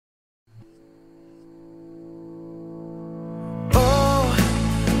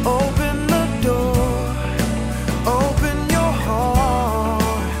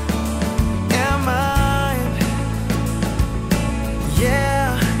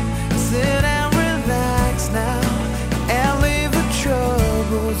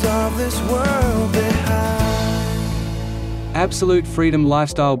Absolute Freedom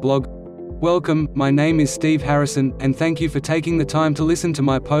Lifestyle blog. Welcome, my name is Steve Harrison, and thank you for taking the time to listen to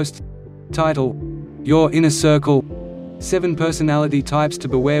my post. Title: Your Inner Circle. 7 personality types to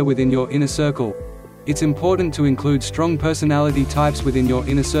beware within your inner circle. It's important to include strong personality types within your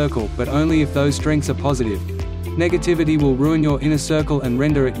inner circle, but only if those strengths are positive. Negativity will ruin your inner circle and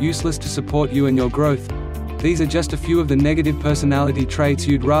render it useless to support you and your growth. These are just a few of the negative personality traits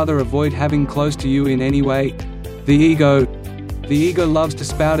you'd rather avoid having close to you in any way. The ego. The ego loves to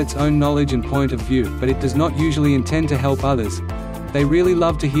spout its own knowledge and point of view, but it does not usually intend to help others. They really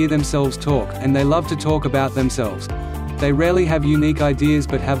love to hear themselves talk, and they love to talk about themselves. They rarely have unique ideas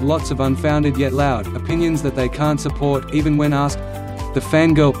but have lots of unfounded yet loud opinions that they can't support, even when asked. The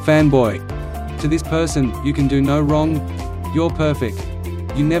fangirl, fanboy. To this person, you can do no wrong. You're perfect.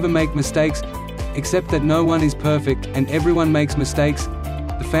 You never make mistakes. Except that no one is perfect, and everyone makes mistakes.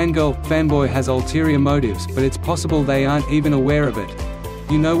 The fangirl, fanboy has ulterior motives, but it's possible they aren't even aware of it.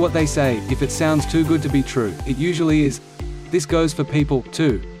 You know what they say, if it sounds too good to be true, it usually is. This goes for people,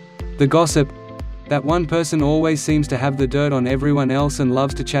 too. The gossip. That one person always seems to have the dirt on everyone else and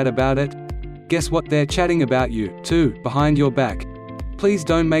loves to chat about it. Guess what? They're chatting about you, too, behind your back. Please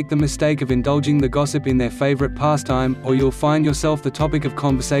don't make the mistake of indulging the gossip in their favorite pastime, or you'll find yourself the topic of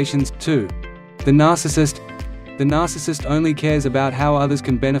conversations, too. The narcissist. The narcissist only cares about how others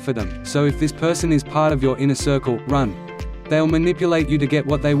can benefit them, so if this person is part of your inner circle, run. They'll manipulate you to get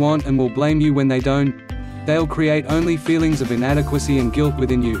what they want and will blame you when they don't. They'll create only feelings of inadequacy and guilt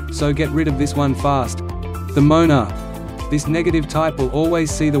within you, so get rid of this one fast. The moaner. This negative type will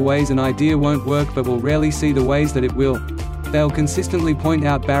always see the ways an idea won't work but will rarely see the ways that it will. They'll consistently point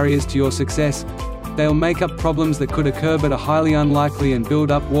out barriers to your success. They'll make up problems that could occur but are highly unlikely and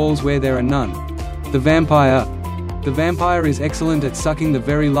build up walls where there are none. The vampire. The vampire is excellent at sucking the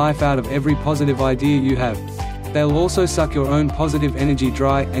very life out of every positive idea you have. They'll also suck your own positive energy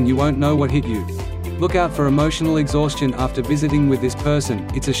dry, and you won't know what hit you. Look out for emotional exhaustion after visiting with this person.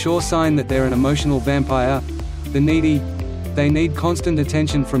 It's a sure sign that they're an emotional vampire. The needy. They need constant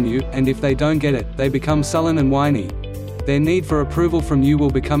attention from you, and if they don't get it, they become sullen and whiny. Their need for approval from you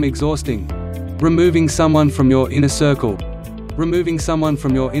will become exhausting. Removing someone from your inner circle. Removing someone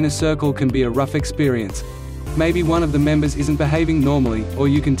from your inner circle can be a rough experience. Maybe one of the members isn't behaving normally, or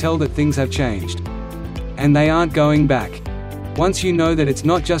you can tell that things have changed. And they aren't going back. Once you know that it's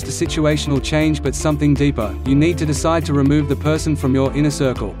not just a situational change but something deeper, you need to decide to remove the person from your inner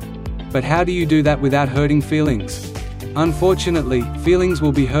circle. But how do you do that without hurting feelings? Unfortunately, feelings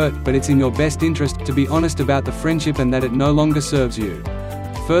will be hurt, but it's in your best interest to be honest about the friendship and that it no longer serves you.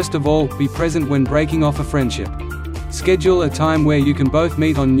 First of all, be present when breaking off a friendship. Schedule a time where you can both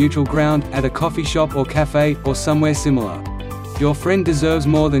meet on neutral ground, at a coffee shop or cafe, or somewhere similar. Your friend deserves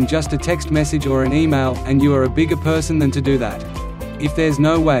more than just a text message or an email, and you are a bigger person than to do that. If there's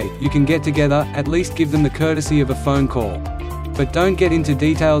no way you can get together, at least give them the courtesy of a phone call. But don't get into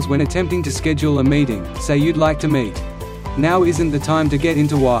details when attempting to schedule a meeting. Say you'd like to meet. Now isn't the time to get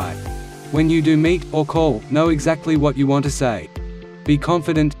into why. When you do meet or call, know exactly what you want to say. Be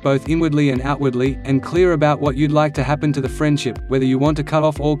confident, both inwardly and outwardly, and clear about what you'd like to happen to the friendship, whether you want to cut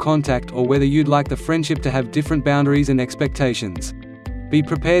off all contact or whether you'd like the friendship to have different boundaries and expectations. Be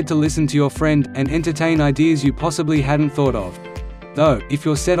prepared to listen to your friend, and entertain ideas you possibly hadn't thought of. Though, if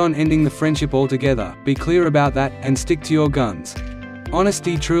you're set on ending the friendship altogether, be clear about that, and stick to your guns.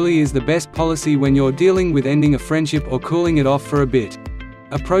 Honesty truly is the best policy when you're dealing with ending a friendship or cooling it off for a bit.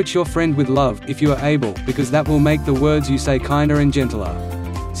 Approach your friend with love, if you are able, because that will make the words you say kinder and gentler.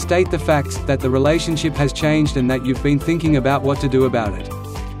 State the facts, that the relationship has changed and that you've been thinking about what to do about it.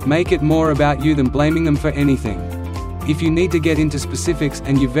 Make it more about you than blaming them for anything. If you need to get into specifics,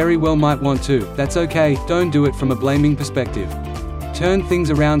 and you very well might want to, that's okay, don't do it from a blaming perspective. Turn things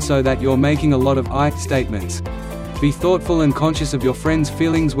around so that you're making a lot of I statements. Be thoughtful and conscious of your friend's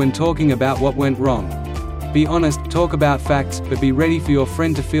feelings when talking about what went wrong. Be honest, talk about facts, but be ready for your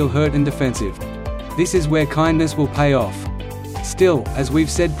friend to feel hurt and defensive. This is where kindness will pay off. Still, as we've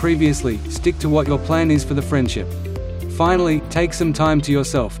said previously, stick to what your plan is for the friendship. Finally, take some time to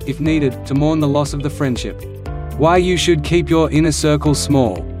yourself, if needed, to mourn the loss of the friendship. Why you should keep your inner circle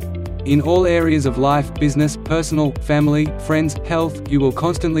small. In all areas of life, business, personal, family, friends, health, you will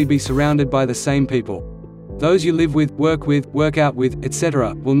constantly be surrounded by the same people. Those you live with, work out with,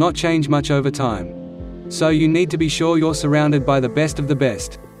 etc., will not change much over time. So you need to be sure you're surrounded by the best of the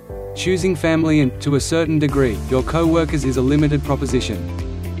best. Choosing family and, to a certain degree, your co-workers is a limited proposition.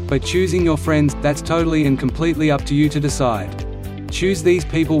 But choosing your friends, that's totally and completely up to you to decide. Choose these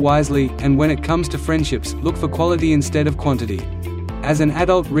people wisely, and when it comes to friendships, look for quality instead of quantity. As an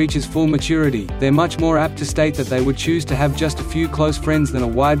adult reaches full maturity, they're much more apt to state that they would choose to have just a few close friends than a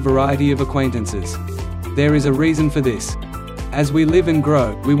wide variety of acquaintances. There is a reason for this. As we live and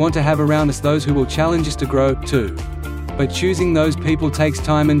grow, we want to have around us those who will challenge us to grow, too. But choosing those people takes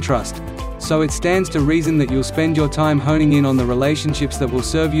time and trust. So it stands to reason that you'll spend your time honing in on the relationships that will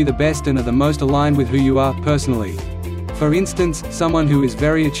serve you the best and are the most aligned with who you are, personally. For instance, someone who is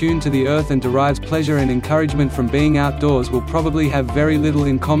very attuned to the earth and derives pleasure and encouragement from being outdoors will probably have very little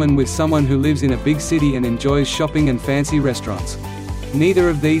in common with someone who lives in a big city and enjoys shopping and fancy restaurants. Neither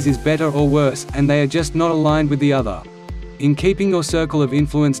of these is better or worse, and they are just not aligned with the other. In keeping your circle of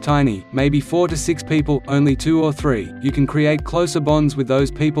influence tiny, maybe 4 to 6 people, only 2 or 3, you can create closer bonds with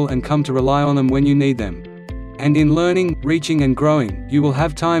those people and come to rely on them when you need them. And in learning, reaching and growing, you will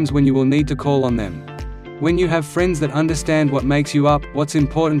have times when you will need to call on them. When you have friends that understand what makes you up, what's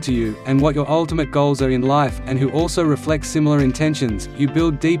important to you, and what your ultimate goals are in life, and who also reflect similar intentions, you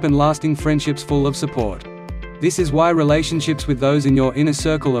build deep and lasting friendships full of support. This is why relationships with those in your inner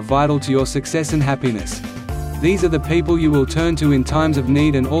circle are vital to your success and happiness. These are the people you will turn to in times of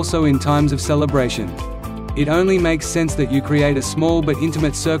need and also in times of celebration. It only makes sense that you create a small but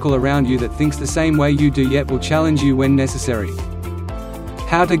intimate circle around you that thinks the same way you do yet will challenge you when necessary.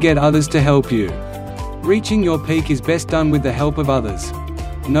 How to get others to help you. Reaching your peak is best done with the help of others.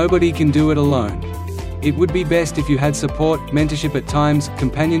 Nobody can do it alone. It would be best if you had support, mentorship at times,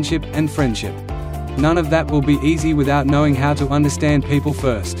 companionship, and friendship. None of that will be easy without knowing how to understand people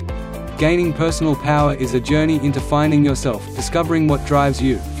first. Gaining personal power is a journey into finding yourself, discovering what drives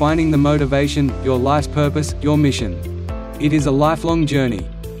you, finding the motivation, your life's purpose, your mission. It is a lifelong journey.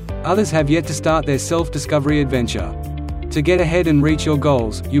 Others have yet to start their self-discovery adventure. To get ahead and reach your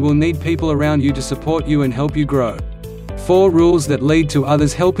goals, you will need people around you to support you and help you grow. 4 rules that lead to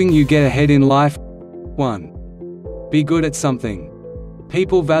others helping you get ahead in life. 1. Be good at something.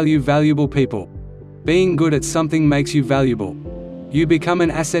 People value valuable people. Being good at something makes you valuable. You become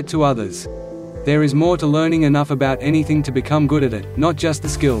an asset to others. There is more to learning enough about anything to become good at it, not just the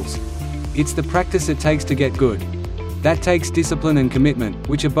skills. It's the practice it takes to get good. That takes discipline and commitment,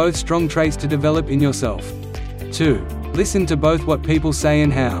 which are both strong traits to develop in yourself. 2. Listen to both what people say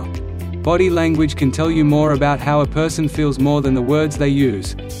and how. Body language can tell you more about how a person feels more than the words they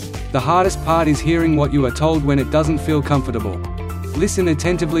use. The hardest part is hearing what you are told when it doesn't feel comfortable. Listen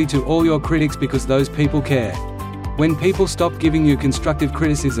attentively to all your critics because those people care. When people stop giving you constructive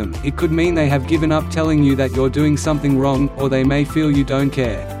criticism, it could mean they have given up telling you that you're doing something wrong, or they may feel you don't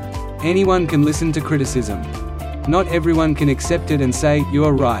care. Anyone can listen to criticism. Not everyone can accept it and say,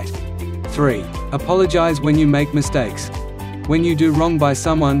 "You're right." 3. Apologize when you make mistakes. When you do wrong by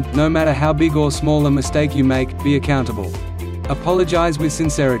someone, no matter how big or small a mistake you make, be accountable. Apologize with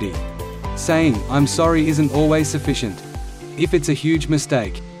sincerity. Saying, "I'm sorry" isn't always sufficient. If it's a huge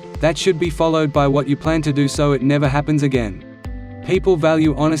mistake, that should be followed by what you plan to do so it never happens again. People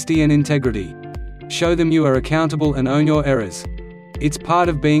value honesty and integrity. Show them you are accountable and own your errors. It's part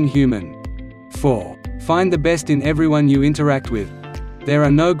of being human. 4. Find the best in everyone you interact with. There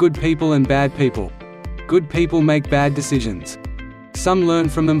are no good people and bad people. Good people make bad decisions. Some learn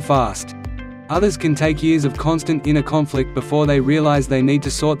from them fast. Others can take years of constant inner conflict before they realize they need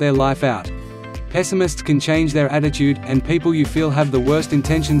to sort their life out. Pessimists can change their attitude, and people you feel have the worst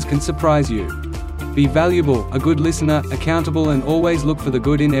intentions can surprise you. Be valuable, a good listener, accountable, and always look for the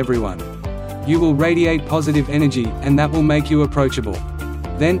good in everyone. You will radiate positive energy, and that will make you approachable.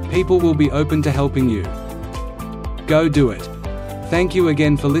 Then, people will be open to helping you. Go do it. Thank you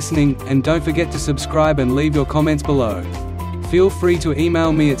again for listening, and don't forget to subscribe and leave your comments below. Feel free to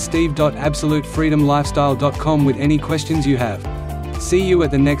email me at steve.absolutefreedomlifestyle.com with any questions you have. See you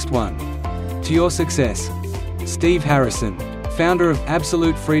at the next one. To your success. Steve Harrison, founder of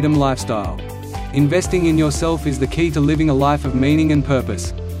Absolute Freedom Lifestyle. Investing in yourself is the key to living a life of meaning and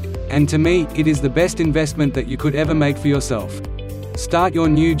purpose. And to me, it is the best investment that you could ever make for yourself. Start your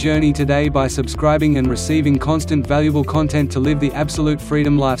new journey today by subscribing and receiving constant valuable content to live the absolute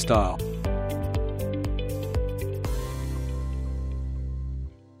freedom lifestyle.